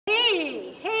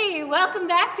welcome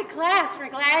back to class. We're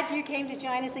glad you came to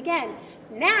join us again.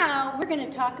 Now we're going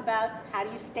to talk about how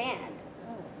do you stand.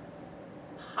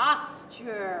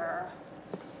 Posture.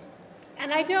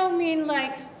 And I don't mean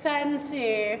like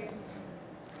fancy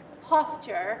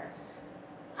posture.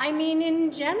 I mean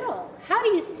in general. How do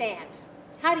you stand?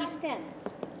 How do you stand?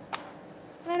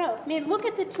 I don't know. I mean, look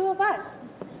at the two of us.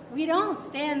 We don't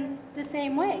stand the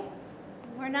same way.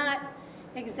 We're not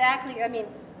exactly, I mean,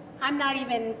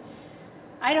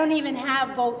 I don't even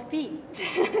have both feet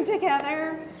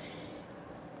together.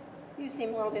 You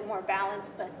seem a little bit more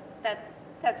balanced, but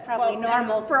that's probably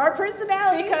normal for our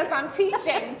personalities. Because I'm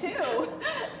teaching too.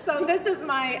 So this is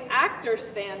my actor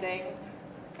standing.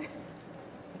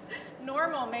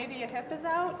 Normal, maybe a hip is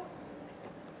out.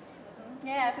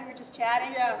 Yeah, if we were just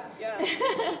chatting.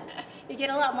 Yeah. You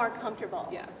get a lot more comfortable.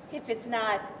 Yes. If it's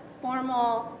not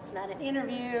formal, it's not an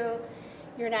interview,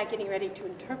 you're not getting ready to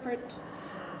interpret.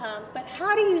 But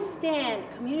how do you stand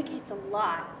communicates a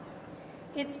lot.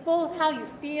 It's both how you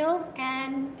feel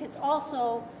and it's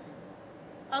also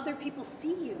other people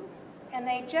see you and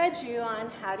they judge you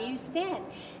on how do you stand.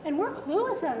 And we're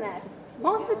clueless on that.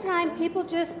 Most of the time people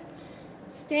just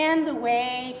stand the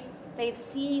way they've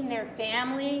seen their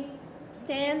family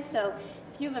stand. So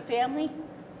if you have a family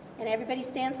and everybody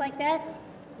stands like that,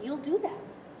 you'll do that.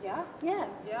 Yeah. Yeah.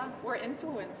 Yeah. We're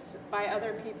influenced by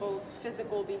other people's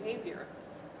physical behavior.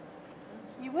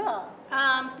 You will.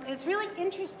 It's really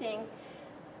interesting.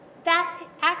 That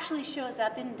actually shows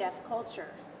up in deaf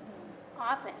culture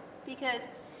often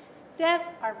because deaf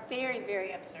are very,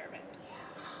 very observant.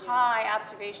 High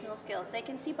observational skills. They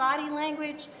can see body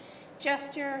language,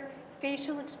 gesture,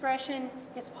 facial expression.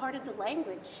 It's part of the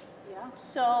language. Yeah.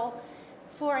 So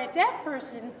for a deaf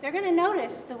person, they're going to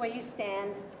notice the way you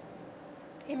stand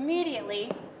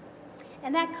immediately,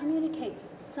 and that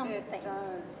communicates something. It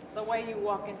does. The way you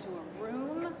walk into a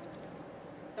room,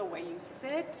 the way you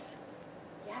sit.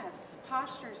 Yes,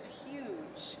 posture's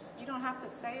huge. You don't have to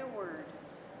say a word.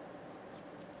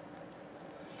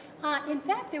 In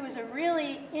fact, there was a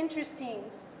really interesting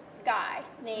guy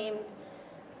named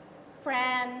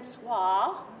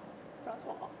Francois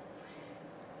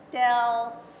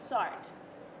Delsarte.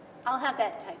 I'll have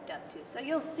that typed up too, so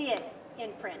you'll see it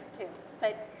in print too.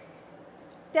 But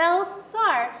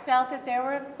Delsarte felt that there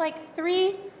were like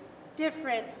 3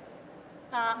 different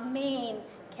main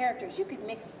characters. You could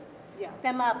mix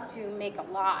them up to make a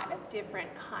lot of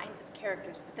different kinds of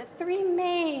characters. But the 3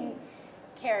 main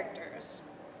characters.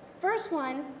 First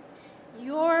one,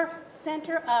 your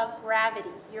center of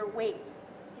gravity, your weight,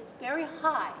 is very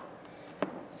high.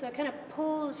 So it kind of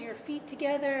pulls your feet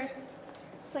together.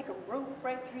 It's like a rope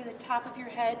right through the top of your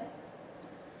head.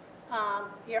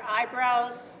 Your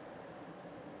eyebrows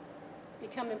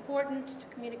become important to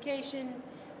communication.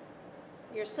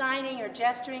 Your signing or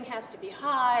gesturing has to be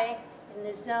high in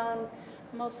this zone.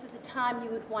 Most of the time you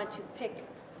would want to pick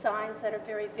signs that are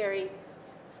very, very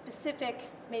specific,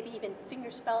 maybe even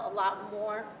fingerspell a lot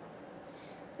more.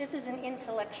 This is an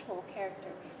intellectual character.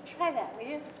 Try that, will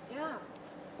you? Yeah.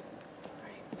 All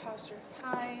right, posture is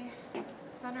high.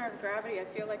 Center of gravity, I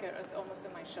feel like it was almost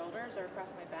in my shoulders or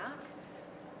across my back.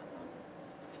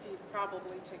 Feet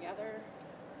probably together.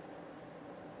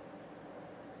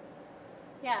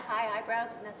 Yeah, high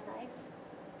eyebrows, and that's nice.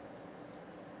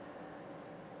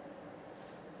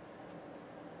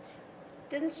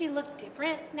 Doesn't she look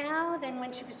different now than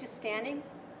when she was just standing?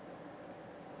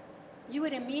 You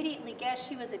would immediately guess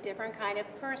she was a different kind of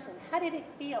person. How did it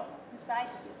feel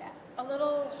inside to do that? A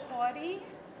little haughty,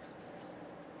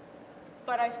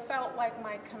 but I felt like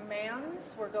my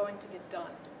commands were going to get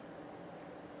done.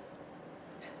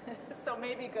 So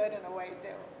maybe good in a way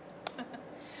too.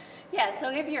 Yeah, so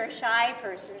if you're a shy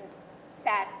person,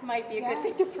 that might be a good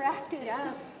thing to practice.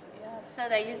 Yes. So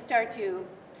that you start to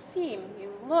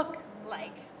you look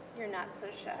like you're not so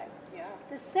shy. Yeah.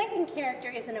 The second character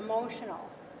is an emotional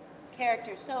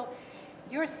character. So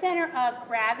your center of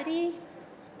gravity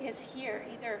is here,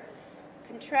 either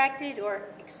contracted or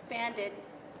expanded.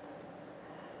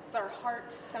 It's our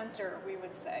heart center, we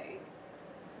would say.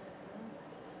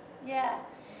 Yeah.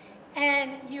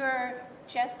 And your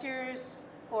gestures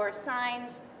or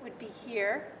signs would be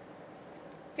here.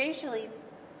 Facially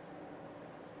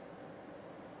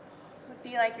would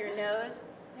be like your nose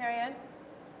area.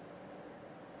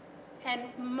 And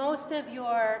most of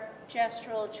your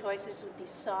gestural choices would be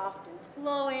soft and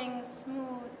flowing,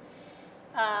 smooth.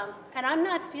 And I'm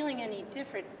not feeling any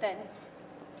different than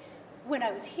when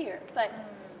I was here. But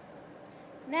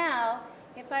now,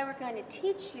 if I were going to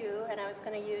teach you and I was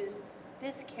going to use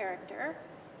this character,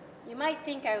 you might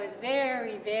think I was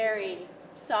very, very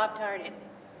soft-hearted.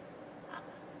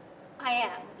 I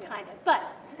am, Yeah. kind of, but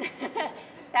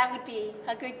that would be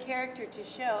a good character to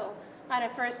show on a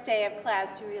first day of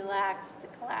class to relax the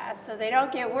class so they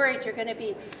don't get worried you're going to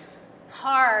be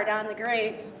hard on the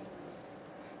grades.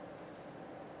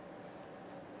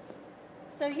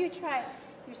 So you try,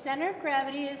 your center of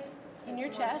gravity is in your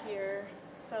There's one chest. here.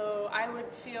 So I would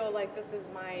feel like this is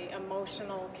my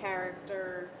emotional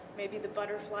character, maybe the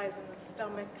butterflies in the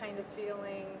stomach kind of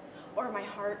feeling, or my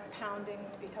heart pounding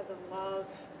because of love.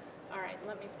 All right,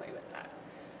 let me play with that.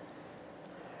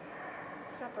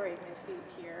 Separate my feet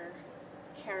here,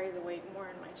 carry the weight more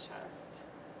in my chest.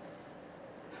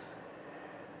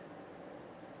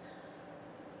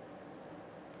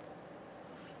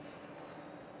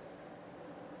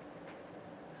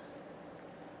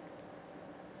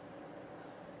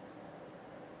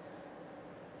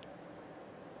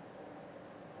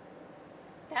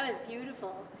 That was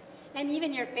beautiful. And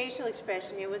even your facial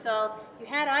expression, it was all, you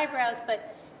had eyebrows,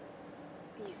 but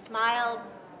you smiled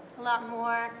a lot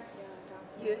more. Yeah,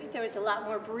 definitely. There was a lot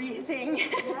more breathing,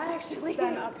 actually.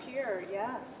 Then up here,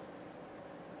 yes.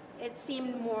 It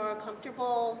seemed more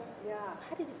comfortable. Yeah.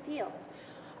 How did it feel?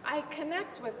 I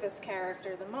connect with this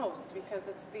character the most because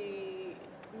it's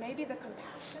maybe the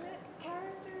compassionate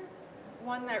character,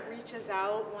 one that reaches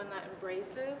out, one that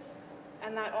embraces,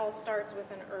 and that all starts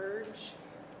with an urge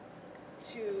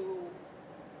to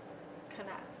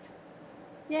connect.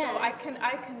 Yeah. So I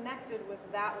connected with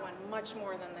that one much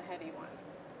more than the heady one.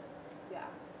 Yeah.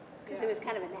 Because Yeah. it was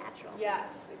kind of a natural.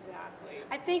 Yes, exactly.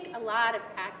 I think a lot of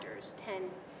actors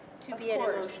tend to Of be an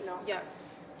course, emotional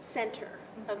yes. center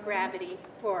of gravity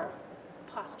for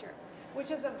posture.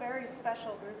 Which is a very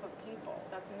special group of people.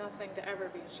 That's nothing to ever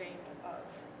be ashamed of.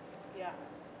 Yeah.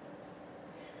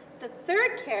 The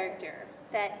third character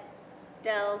that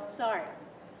Del Sart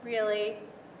really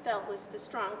felt was the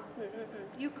strong.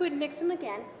 You could mix them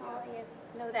again. I'll let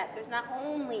you know that. There's not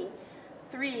only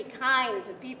 3 kinds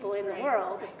of people in the Right,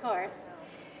 world, right. of course.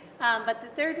 No. But the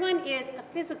third one is a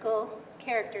physical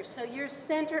character. So your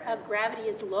center of gravity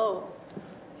is low,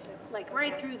 Hips, like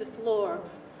right okay. through the floor,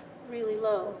 really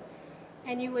low.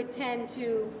 And you would tend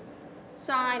to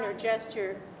sign or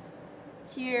gesture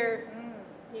here.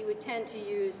 You would tend to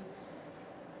use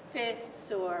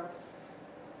fists or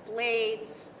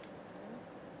blades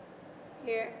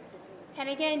here. And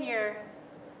again, your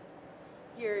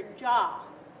jaw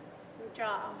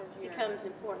Under here. becomes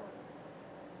important.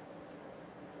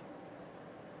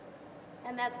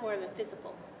 And that's more of a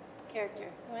physical character.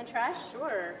 You want to try?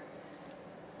 Sure.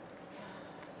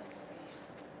 Let's see.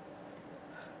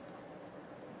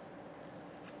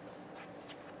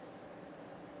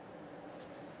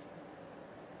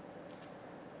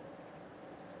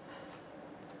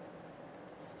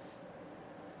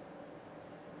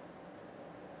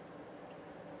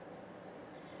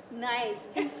 Nice.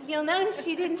 And you'll notice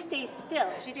she didn't stay still.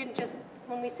 She didn't just,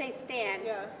 when we say stand,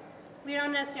 Yeah. we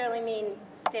don't necessarily mean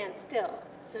stand still.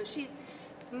 So she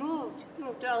moved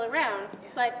all around,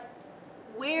 but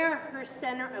where her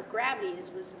center of gravity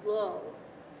is was low.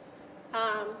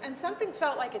 And something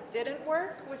felt like it didn't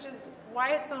work, which is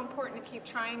why it's so important to keep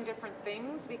trying different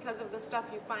things because of the stuff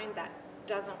you find that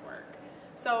doesn't work.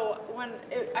 So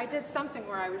I did something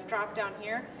where I was dropped down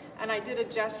here and I did a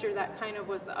gesture that kind of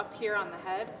was up here on the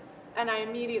head, and I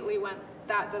immediately went,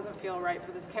 that doesn't feel right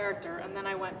for this character. And then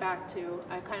I went back to,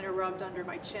 I kind of rubbed under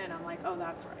my chin. I'm like, oh,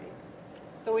 that's right.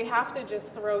 So we have to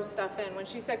just throw stuff in. When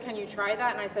she said, can you try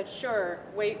that? And I said, sure.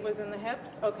 Weight was in the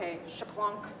hips. Okay,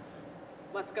 shaklunk.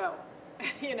 Let's go.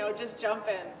 You know, just jump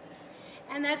in.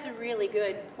 And that's a really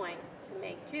good point to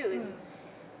make too, is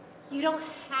you don't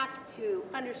have to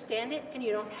understand it and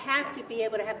you don't have to be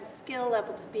able to have the skill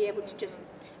level to be able to just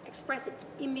express it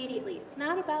immediately. It's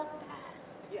not about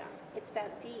fast, Yeah. it's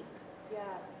about deep.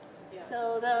 Yes. Yes.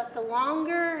 So the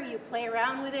longer you play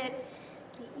around with it,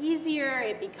 the easier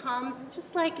it becomes. It's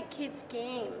just like a kid's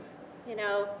game, you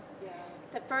know. Yeah.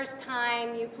 The first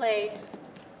time you play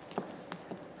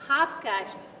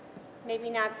hopscotch, maybe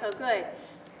not so good.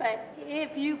 But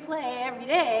if you play every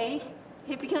day,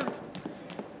 it becomes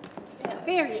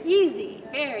very easy,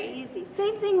 very easy.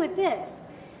 Same thing with this.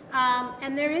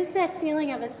 And there is that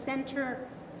feeling of a center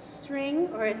string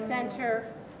or a center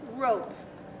rope.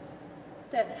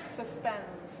 That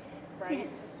Suspends, right?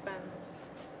 Yeah. Suspends.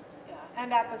 Yeah.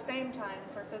 And at the same time,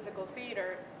 for physical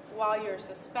theater, while you're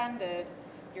suspended,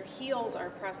 your heels are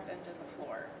pressed into the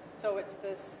floor. So it's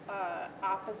this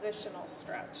oppositional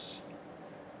stretch.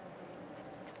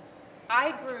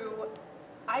 I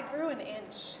grew an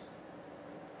inch.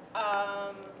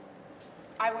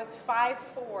 I was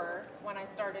 5'4" when I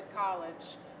started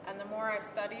college, and the more I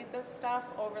studied this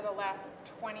stuff over the last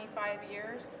 25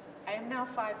 years, I am now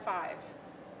 5'5".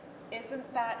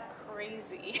 Isn't that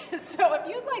crazy? So if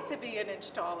you'd like to be an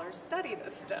inch taller, study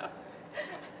this stuff.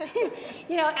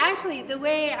 You know, actually, the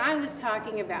way I was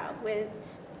talking about with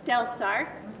Delsart,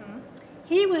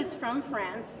 he was from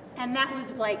France, and that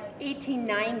was like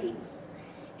 1890s.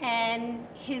 And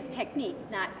his technique,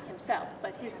 not himself,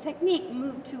 but his technique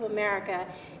moved to America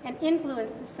and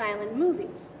influenced the silent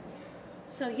movies.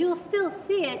 So you'll still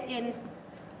see it in...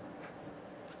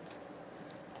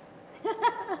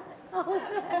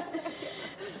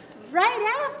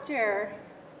 Right after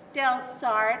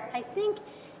Delsart, I think,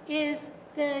 is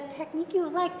the technique you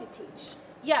would like to teach.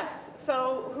 Yes,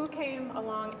 so who came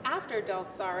along after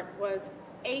Delsart was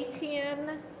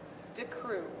Etienne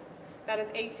Decroux. That is,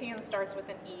 Etienne starts with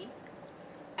an E,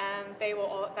 and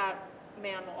that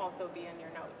man will also be in your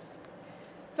notes.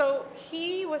 So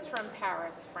he was from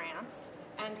Paris, France,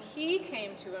 and he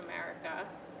came to America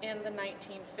in the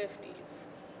 1950s.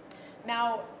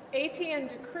 Now, Etienne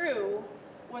Decroux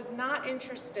was not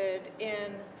interested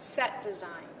in set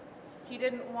design. He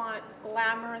didn't want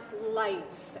glamorous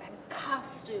lights and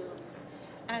costumes,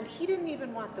 and he didn't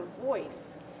even want the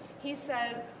voice. He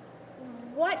said,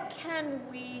 what can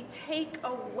we take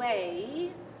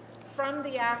away from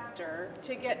the actor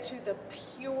to get to the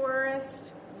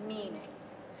purest meaning?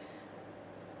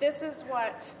 This is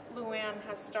what Luann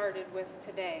has started with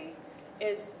today,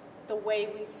 is the way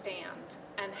we stand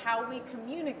and how we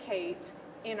communicate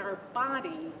in our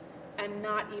body and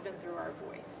not even through our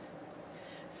voice.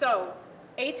 So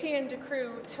Etienne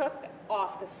Decroux took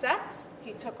off the sets,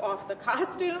 he took off the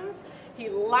costumes, he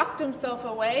locked himself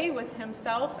away with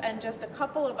himself and just a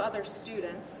couple of other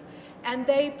students, and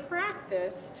they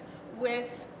practiced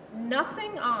with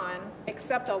nothing on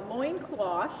except a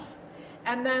loincloth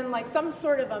and then like some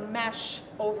sort of a mesh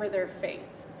over their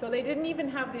face. So they didn't even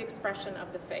have the expression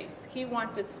of the face. He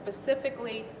wanted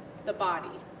specifically the body.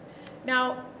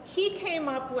 Now, he came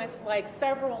up with like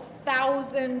several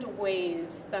thousand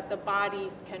ways that the body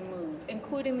can move,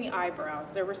 including the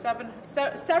eyebrows. There were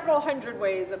several hundred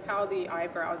ways of how the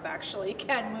eyebrows actually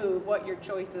can move, what your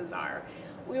choices are.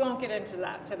 We won't get into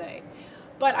that today.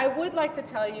 But I would like to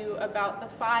tell you about the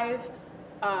 5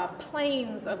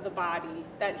 planes of the body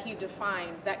that he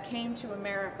defined that came to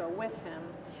America with him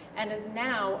and is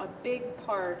now a big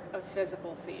part of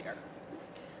physical theater.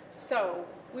 So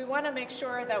we want to make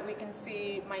sure that we can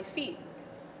see my feet.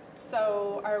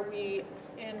 So are we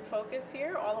in focus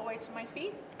here all the way to my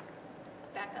feet?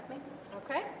 Back up, maybe.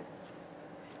 Okay.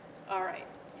 All right.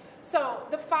 So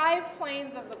the 5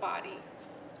 planes of the body: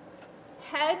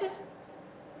 head,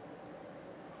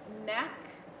 neck,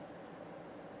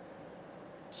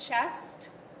 chest,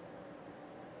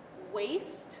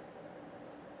 waist,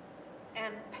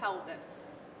 and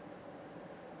pelvis.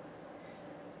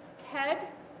 Head,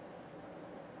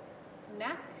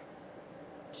 neck,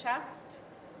 chest,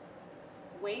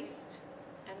 waist,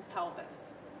 and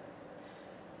pelvis.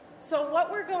 So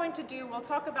what we're going to do, we'll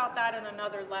talk about that in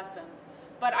another lesson,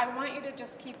 but I want you to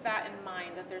just keep that in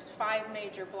mind, that there's 5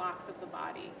 major blocks of the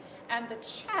body. And the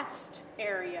chest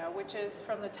area, which is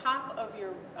from the top of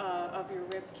your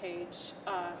rib cage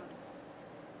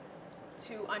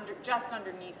to just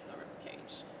underneath the rib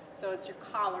cage. So it's your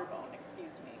collarbone,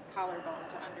 collarbone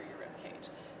to under your rib cage.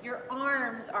 Your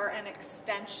arms are an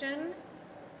extension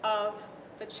of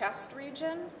the chest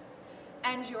region,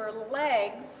 and your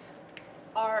legs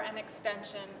are an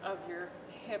extension of your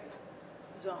hip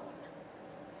zone.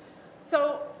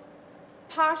 So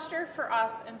posture for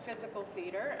us in physical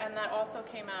theater, and that also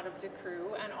came out of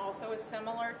Decroux and also is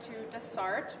similar to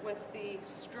Delsart with the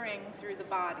string through the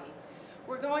body.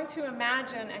 We're going to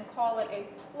imagine and call it a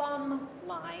plumb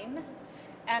line,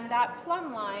 and that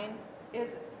plumb line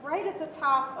is right at the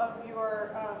top of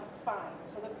your spine,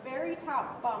 so the very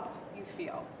top bump you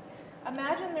feel.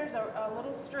 Imagine there's a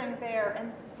little string there,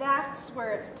 and that's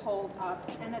where it's pulled up,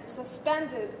 and it's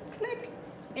suspended, click,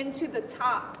 into the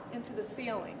top, into the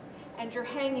ceiling, and you're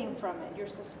hanging from it, you're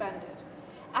suspended.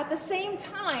 At the same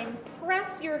time,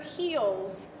 press your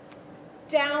heels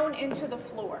down into the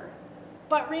floor.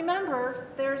 But remember,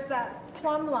 there's that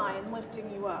plumb line lifting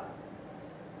you up.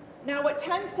 Now what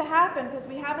tends to happen, because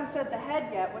we haven't said the head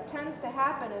yet, what tends to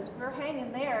happen is we're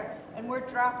hanging there and we're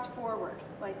dropped forward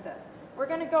like this. We're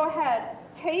going to go ahead,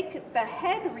 take the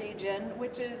head region,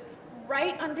 which is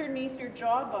right underneath your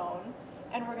jawbone,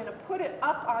 and we're going to put it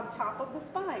up on top of the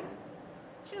spine.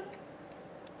 Chook.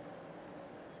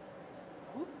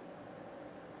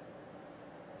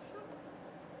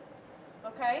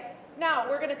 Okay? Now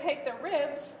we're going to take the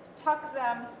ribs, tuck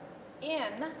them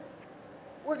in.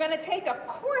 We're going to take a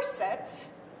corset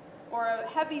or a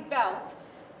heavy belt,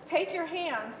 take your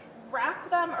hands, wrap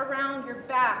them around your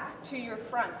back to your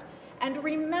front. And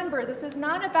remember, this is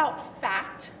not about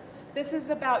fat. This is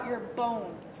about your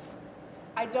bones.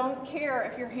 I don't care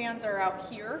if your hands are out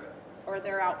here or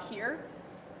they're out here.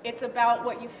 It's about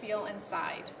what you feel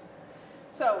inside.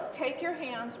 So take your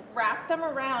hands, wrap them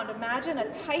around. Imagine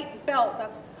a tight belt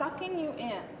that's sucking you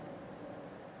in.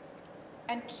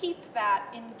 And keep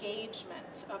that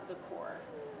engagement of the core.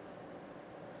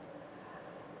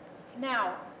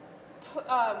 Now,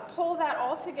 pull that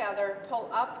all together. Pull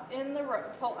up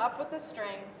with the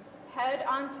string. Head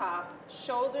on top.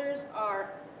 Shoulders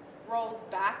are rolled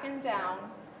back and down.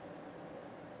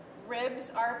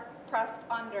 Ribs are pressed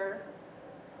under.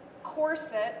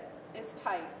 Corset is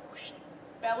tight.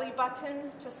 Belly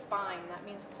button to spine. That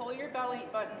means pull your belly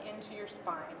button into your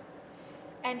spine.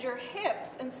 And your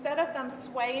hips, instead of them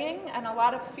swaying, and a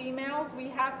lot of females, we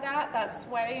have that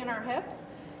sway in our hips.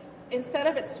 Instead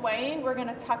of it swaying, we're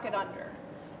gonna tuck it under.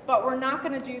 But we're not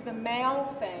gonna do the male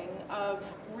thing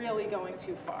of really going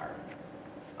too far.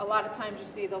 A lot of times you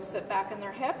see they'll sit back in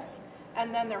their hips,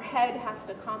 and then their head has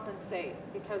to compensate,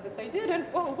 because if they didn't,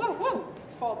 whoa, whoa, whoa,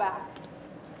 fall back.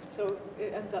 So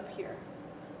it ends up here.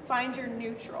 Find your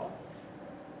neutral.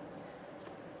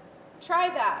 Try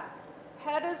that.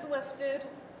 Head is lifted,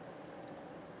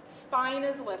 spine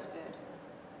is lifted.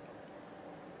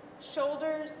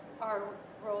 Shoulders are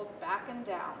rolled back and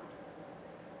down.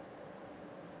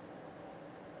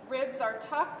 Ribs are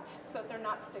tucked so that they're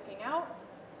not sticking out.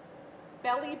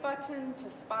 Belly button to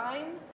spine.